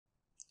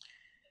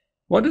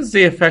What is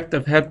the effect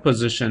of head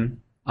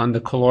position on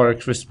the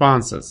caloric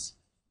responses?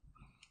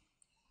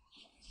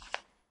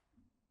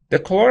 The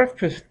caloric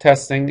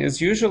testing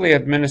is usually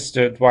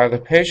administered while the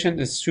patient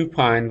is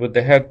supine with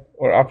the head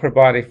or upper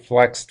body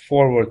flexed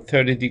forward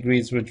 30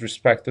 degrees with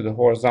respect to the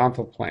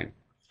horizontal plane.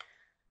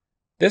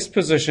 This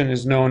position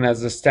is known as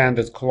the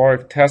standard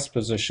caloric test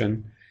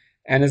position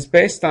and is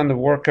based on the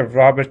work of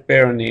Robert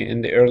Barony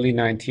in the early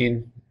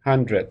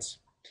 1900s.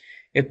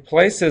 It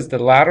places the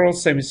lateral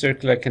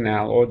semicircular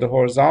canal or the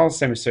horizontal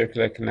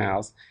semicircular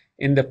canals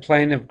in the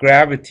plane of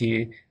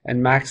gravity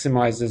and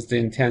maximizes the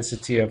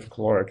intensity of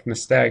caloric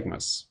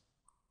nystagmus.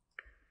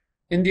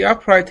 In the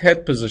upright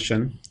head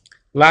position,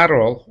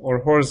 lateral or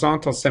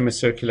horizontal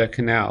semicircular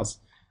canals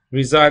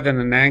reside at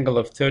an angle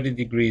of 30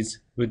 degrees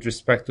with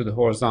respect to the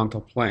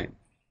horizontal plane.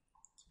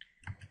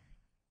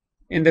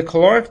 In the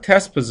caloric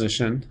test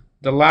position,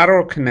 the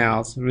lateral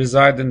canals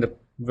reside in the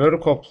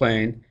vertical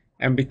plane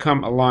and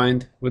become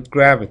aligned with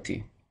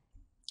gravity.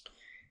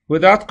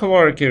 Without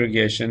caloric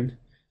irrigation,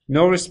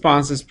 no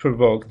response is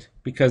provoked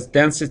because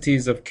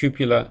densities of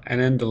cupula and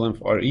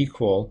endolymph are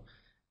equal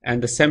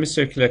and the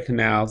semicircular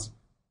canals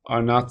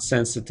are not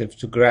sensitive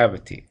to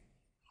gravity.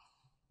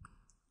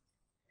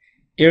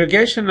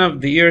 Irrigation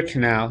of the ear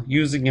canal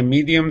using a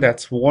medium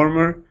that's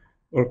warmer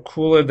or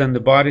cooler than the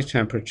body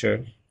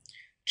temperature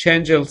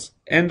changes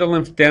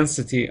endolymph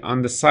density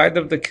on the side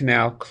of the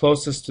canal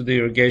closest to the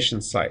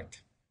irrigation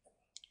site.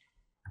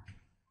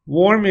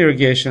 Warm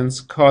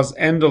irrigations cause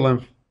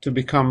endolymph to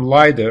become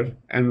lighter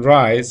and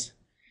rise,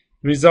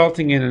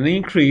 resulting in an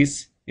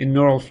increase in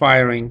neural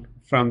firing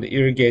from the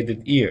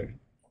irrigated ear.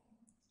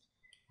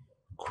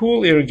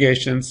 Cool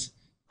irrigations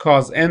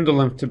cause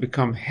endolymph to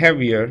become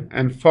heavier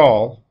and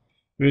fall,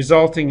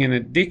 resulting in a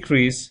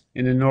decrease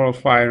in the neural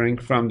firing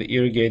from the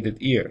irrigated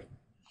ear.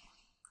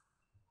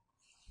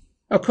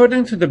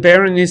 According to the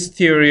Barony's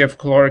theory of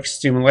caloric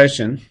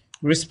stimulation,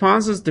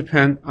 responses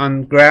depend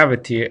on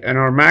gravity and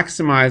are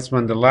maximized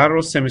when the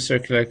lateral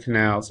semicircular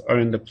canals are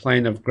in the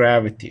plane of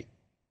gravity.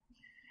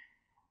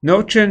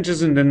 No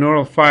changes in the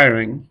neural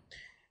firing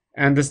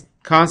and the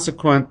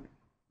consequent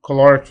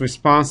caloric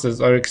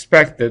responses are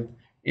expected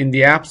in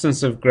the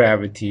absence of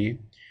gravity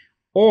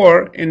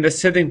or in the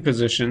sitting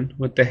position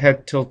with the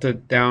head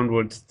tilted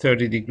downwards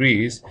 30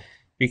 degrees,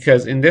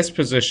 because in this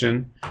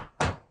position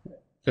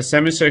the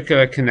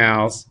semicircular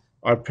canals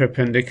are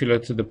perpendicular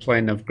to the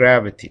plane of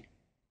gravity.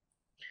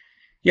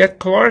 Yet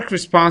caloric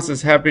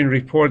responses have been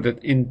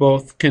reported in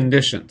both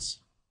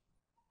conditions.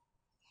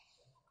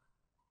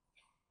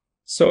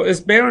 So is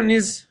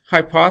Barony's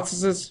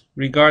hypothesis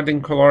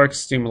regarding caloric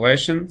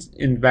stimulation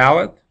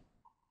invalid?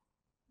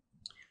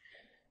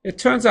 It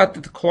turns out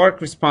that the caloric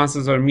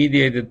responses are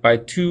mediated by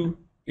two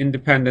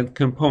independent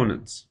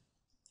components.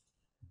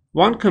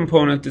 One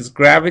component is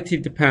gravity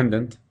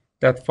dependent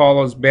that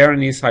follows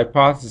Barony's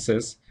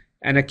hypothesis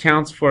and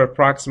accounts for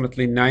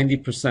approximately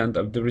 90%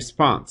 of the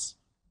response.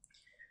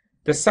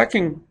 The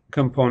second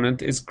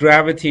component is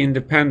gravity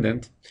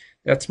independent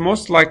that's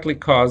most likely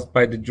caused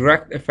by the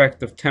direct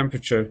effect of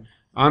temperature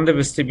on the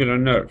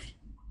vestibular nerve.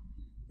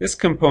 This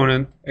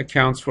component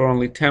accounts for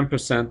only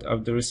 10%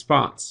 of the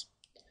response.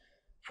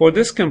 For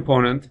this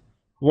component,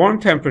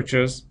 warm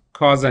temperatures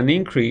cause an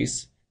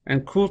increase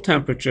and cool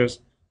temperatures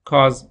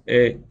cause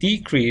a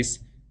decrease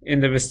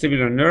in the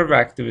vestibular nerve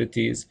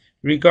activities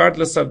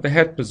regardless of the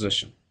head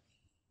position.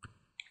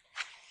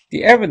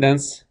 The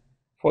evidence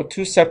for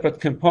two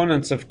separate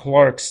components of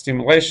caloric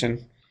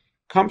stimulation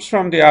comes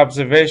from the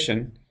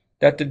observation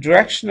that the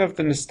direction of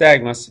the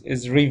nystagmus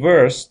is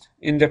reversed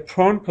in the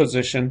prone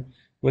position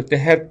with the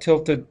head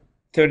tilted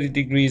 30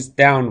 degrees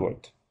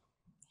downward.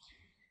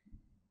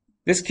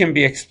 This can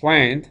be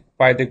explained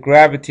by the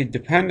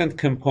gravity-dependent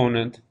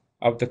component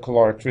of the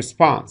caloric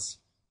response.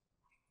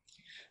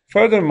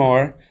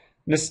 Furthermore,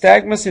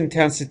 nystagmus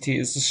intensity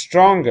is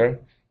stronger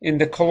in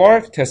the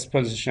caloric test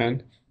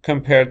position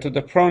compared to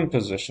the prone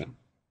position.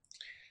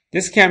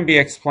 This can be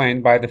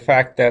explained by the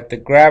fact that the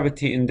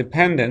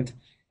gravity-independent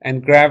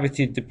and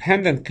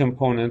gravity-dependent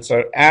components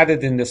are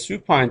added in the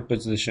supine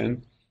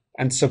position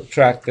and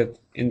subtracted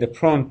in the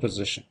prone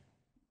position.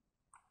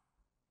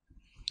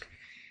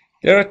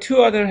 There are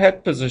two other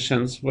head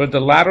positions where the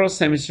lateral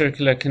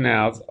semicircular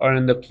canals are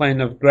in the plane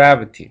of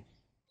gravity.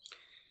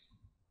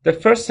 The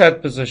first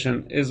head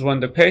position is when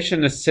the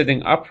patient is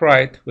sitting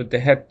upright with the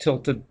head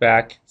tilted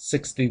back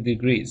 60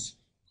 degrees.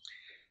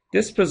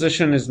 This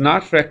position is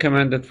not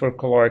recommended for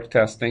caloric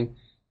testing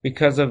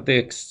because of the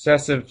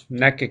excessive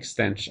neck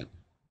extension.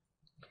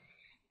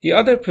 The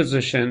other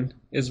position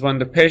is when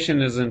the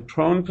patient is in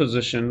prone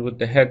position with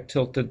the head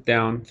tilted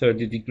down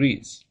 30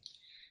 degrees.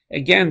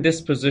 Again, this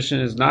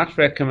position is not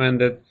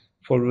recommended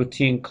for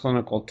routine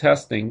clinical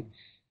testing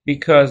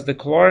because the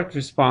caloric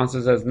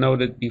responses, as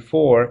noted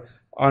before,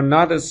 are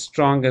not as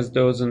strong as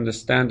those in the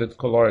standard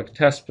caloric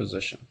test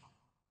position.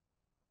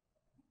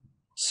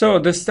 So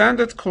the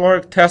standard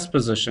caloric test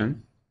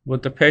position,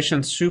 with the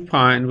patient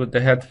supine with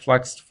the head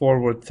flexed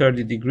forward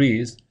 30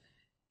 degrees,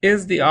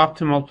 is the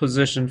optimal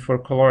position for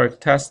caloric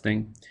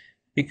testing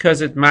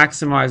because it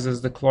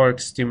maximizes the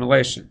caloric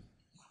stimulation.